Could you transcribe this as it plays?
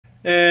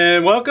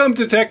And welcome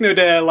to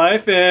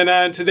TechnoDadLife, and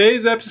on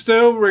today's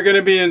episode we're going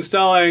to be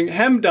installing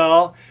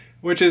Heimdall,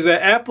 which is an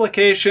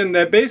application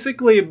that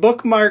basically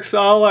bookmarks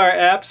all our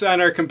apps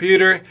on our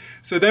computer,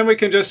 so then we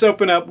can just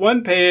open up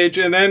one page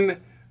and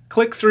then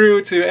click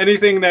through to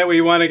anything that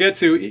we want to get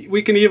to.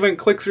 We can even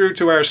click through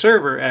to our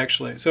server,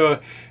 actually. So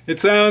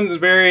it sounds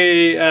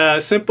very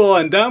simple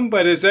and dumb,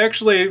 but it's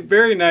actually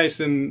very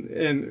nice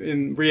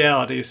in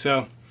reality.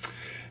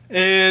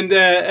 And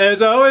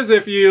as always,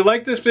 if you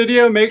like this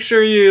video, make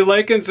sure you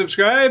like and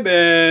subscribe,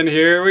 and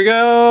here we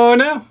go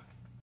now.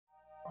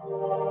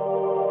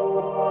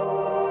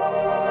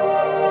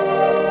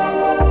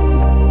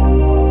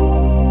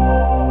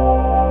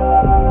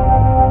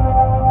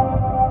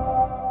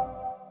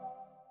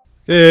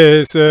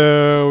 Okay,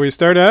 so we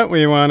start out,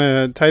 we want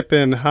to type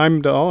in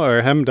Heimdall,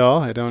 or Heimdall,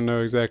 I don't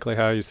know exactly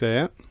how you say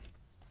it.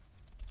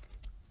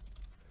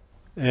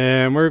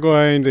 And we're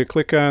going to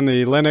click on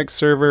the Linux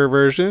server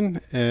version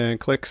and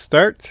click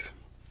Start.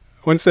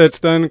 Once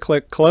that's done,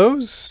 click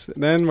Close.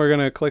 Then we're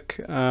going to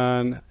click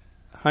on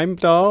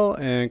Heimdall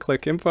and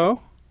click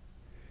Info.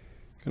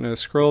 Going to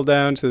scroll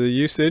down to the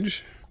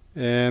usage.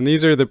 And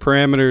these are the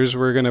parameters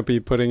we're going to be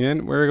putting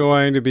in. We're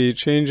going to be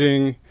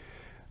changing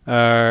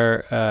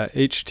our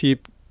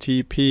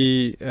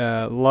HTTP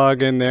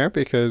login there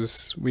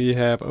because we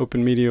have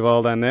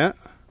Openmediavault on that.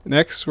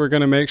 Next, we're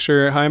going to make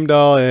sure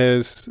Heimdall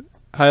is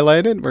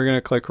highlighted. We're going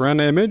to click Run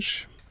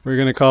Image. We're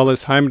going to call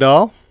this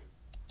Heimdall.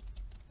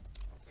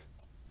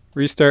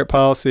 Restart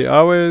policy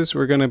always.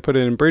 We're going to put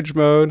it in bridge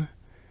mode.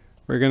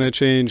 We're going to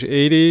change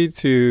 80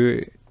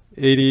 to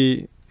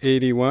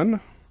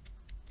 8081.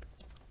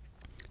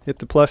 Hit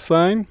the plus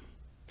sign.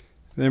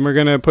 Then we're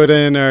going to put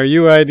in our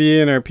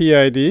UID and our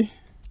PID.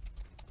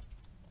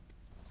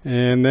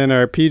 And then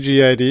our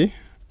PGID.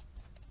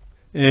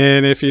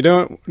 And if you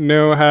don't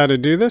know how to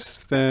do this,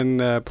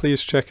 then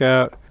please check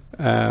out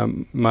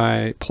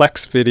my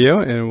Plex video,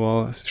 and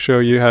we'll show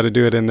you how to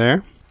do it in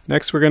there.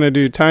 Next, we're going to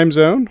do time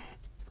zone.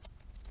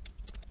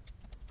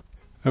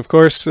 Of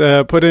course,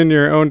 put in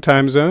your own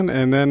time zone,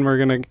 and then we're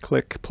going to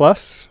click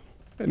plus.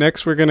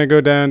 Next, we're going to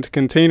go down to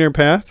container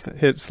path,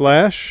 hit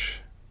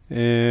slash,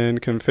 and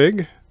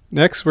config.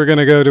 Next, we're going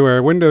to go to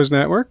our Windows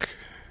network.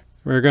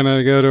 We're going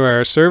to go to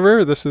our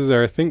server. This is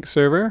our Think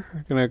server.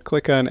 We're going to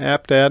click on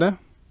app data.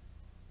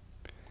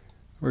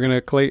 We're going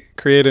to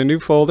create a new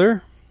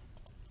folder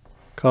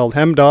called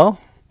Heimdall.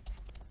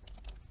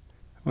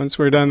 Once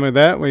we're done with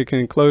that, we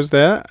can close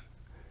that.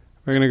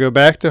 We're going to go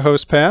back to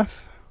host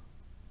path.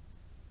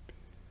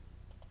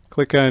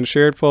 Click on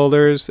shared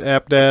folders,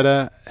 app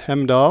data,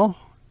 Heimdall.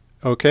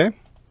 OK.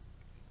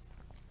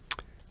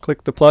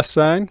 Click the plus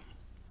sign.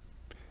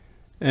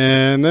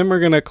 And then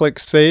we're going to click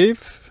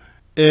save.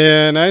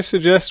 And I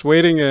suggest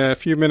waiting a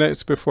few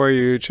minutes before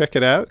you check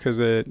it out because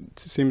it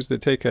seems to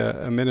take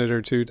a minute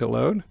or two to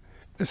load.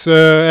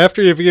 So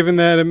after you've given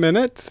that a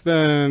minute,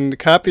 then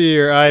copy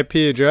your IP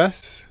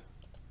address,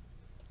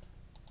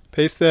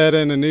 paste that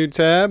in a new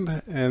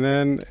tab, and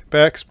then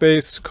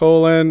backspace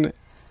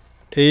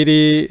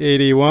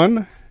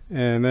 :8081,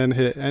 and then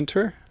hit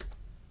enter.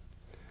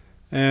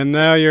 And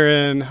now you're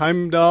in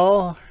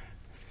Heimdall.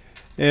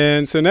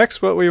 And so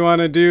next what we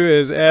want to do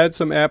is add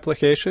some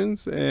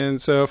applications.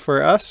 And so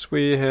for us,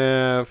 we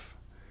have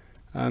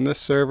on this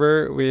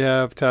server, we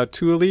have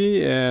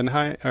Tautuli and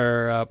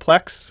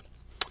Plex.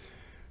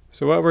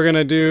 So what we're going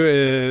to do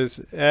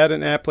is add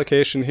an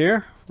application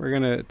here. We're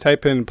going to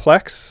type in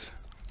Plex,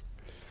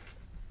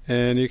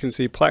 and you can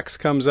see Plex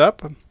comes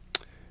up.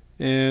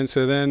 And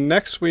so then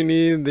next we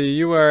need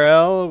the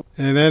URL,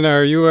 and then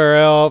our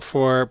URL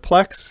for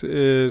Plex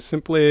is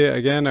simply,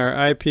 again, our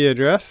IP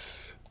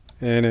address,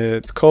 and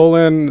it's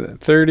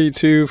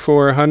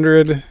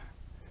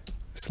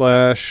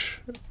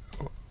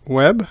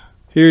 :32400/web.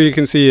 Here you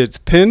can see it's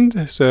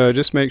pinned, so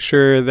just make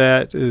sure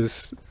that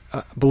is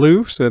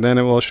blue, so then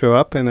it will show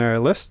up in our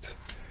list.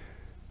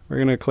 We're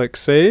going to click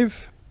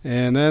save,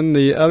 and then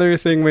the other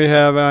thing we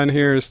have on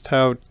here is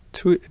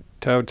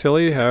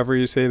Tautili, however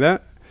you say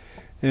that.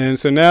 And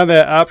so now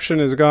that option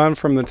is gone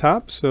from the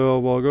top, so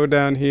we'll go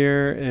down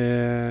here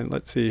and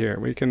let's see here.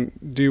 We can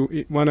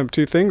do one of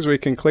two things. We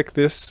can click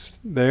this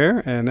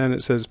there, and then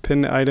it says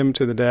pin item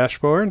to the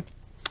dashboard.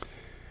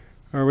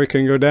 Or we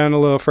can go down a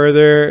little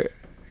further,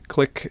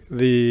 click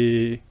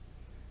the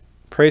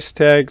price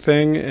tag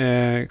thing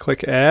and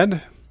click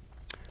add.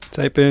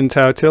 Type in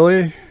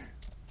Tautili.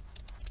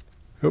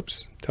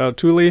 Oops,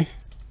 Tautuli.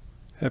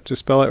 Have to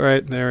spell it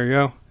right. There we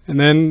go.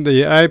 And then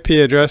the IP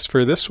address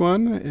for this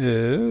one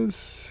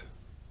is,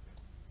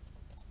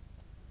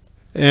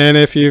 and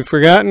if you've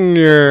forgotten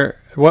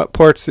what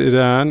ports it's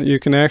on, you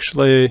can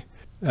actually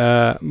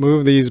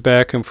move these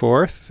back and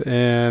forth,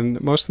 and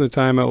most of the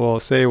time it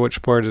will say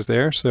which port is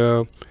there.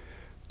 So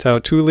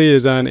Tautuli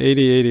is on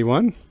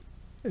 8081.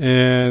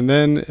 And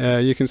then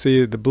you can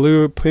see the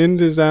blue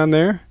pinned is on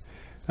there.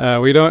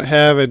 We don't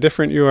have a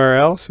different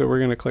URL, so we're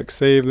going to click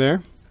save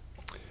there.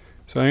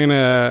 So I'm going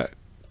to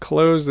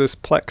close this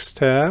Plex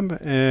tab,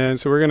 and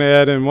so we're going to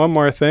add in one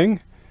more thing.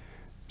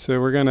 So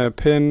we're going to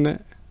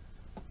pin,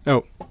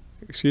 oh,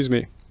 excuse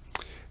me.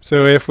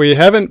 So if we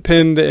haven't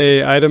pinned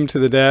a item to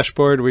the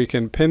dashboard, we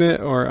can pin it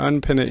or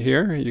unpin it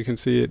here. You can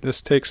see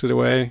this takes it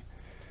away.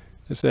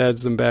 This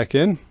adds them back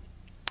in.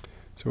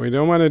 So we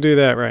don't want to do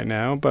that right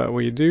now, but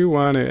we do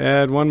want to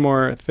add one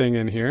more thing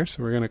in here.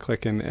 So we're going to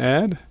click in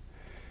Add.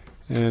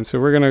 And so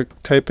we're going to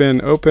type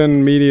in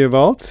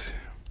Openmediavault.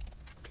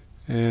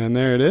 And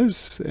there it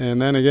is.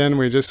 And then again,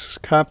 we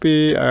just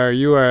copy our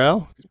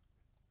URL.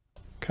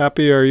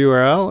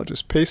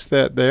 Just paste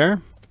that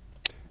there.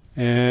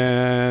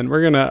 And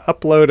we're going to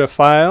upload a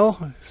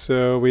file.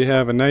 So we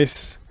have a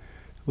nice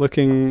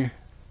looking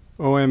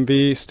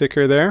OMV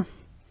sticker there.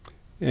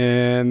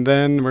 And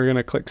then we're going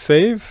to click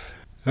Save.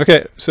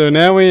 Okay, so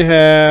now we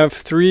have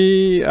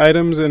 3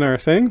 items in our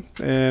thing.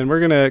 And we're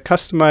going to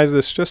customize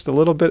this just a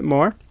little bit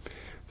more.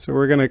 So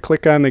we're going to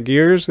click on the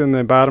gears in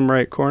the bottom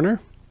right corner.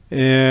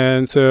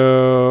 And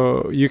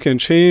so you can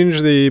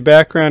change the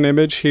background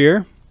image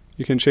here.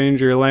 You can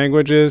change your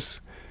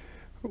languages.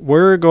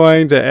 We're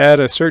going to add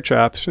a search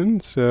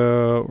option,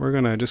 so we're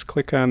going to just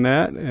click on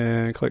that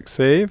and click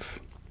Save.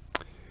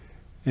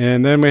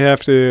 And then we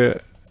have to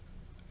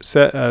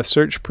set a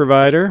search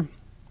provider.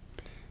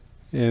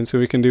 And so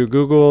we can do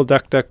Google,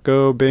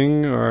 DuckDuckGo,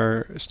 Bing,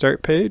 or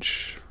Start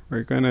Page.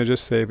 We're going to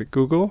just say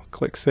Google,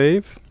 click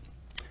Save.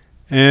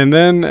 And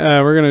then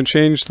we're going to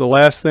change the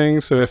last thing.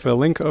 So if a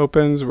link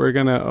opens, we're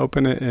going to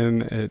open it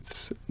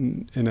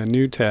in a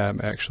new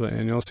tab, actually.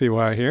 And you'll see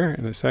why here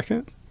in a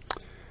second.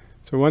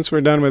 So once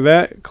we're done with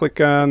that, click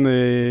on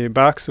the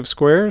box of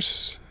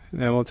squares.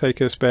 That will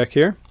take us back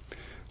here.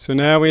 So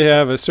now we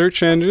have a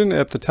search engine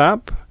at the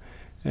top.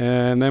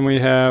 And then we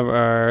have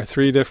our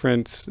 3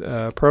 different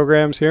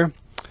programs here.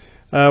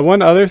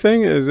 One other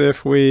thing is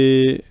if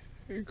we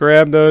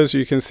grab those,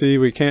 you can see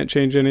we can't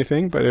change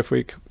anything. But if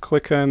we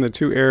click on the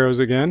 2 arrows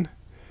again,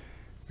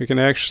 we can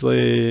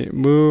actually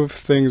move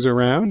things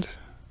around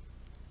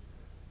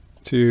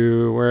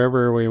to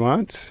wherever we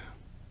want.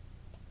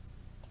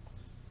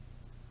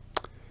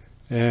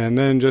 And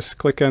then just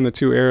click on the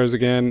 2 arrows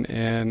again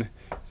and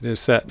it is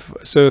set.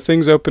 So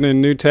things open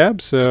in new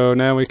tabs. So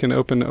now we can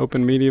open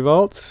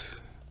Openmediavault.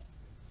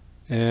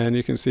 And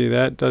you can see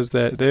that does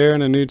that there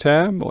in a new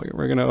tab.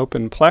 We're going to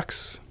open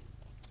Plex.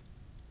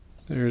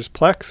 There's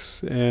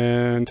Plex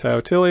and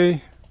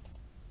Tautili.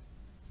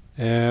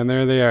 And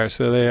there they are.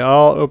 So they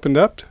all opened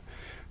up.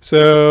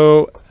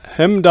 So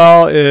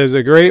Heimdall is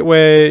a great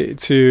way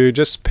to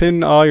just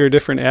pin all your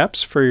different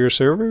apps for your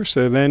server.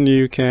 So then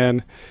you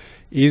can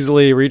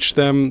easily reach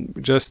them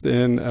just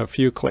in a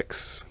few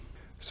clicks.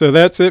 So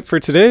that's it for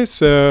today.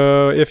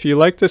 So if you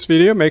like this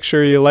video, make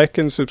sure you like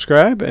and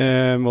subscribe,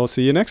 and we'll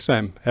see you next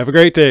time. Have a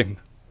great day.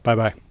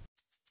 Bye-bye.